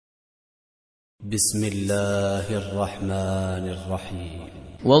بسم الله الرحمن الرحيم.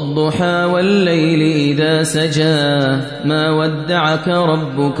 والضحى والليل إذا سجى ما ودعك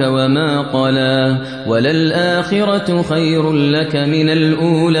ربك وما قلى وللآخرة خير لك من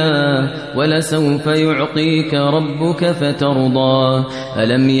الأولى ولسوف يعطيك ربك فترضى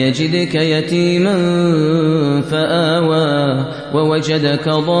ألم يجدك يتيما فآوى ووجدك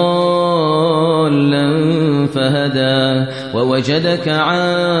ضالا فهدى ووجدك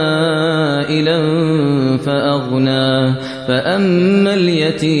عائلا فأغنى فأما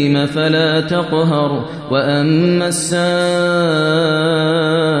اليتيم فلا تقهر وأما السائل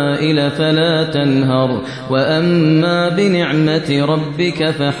فلا تنهر وأما بنعمة ربك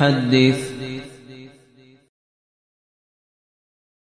فحدث.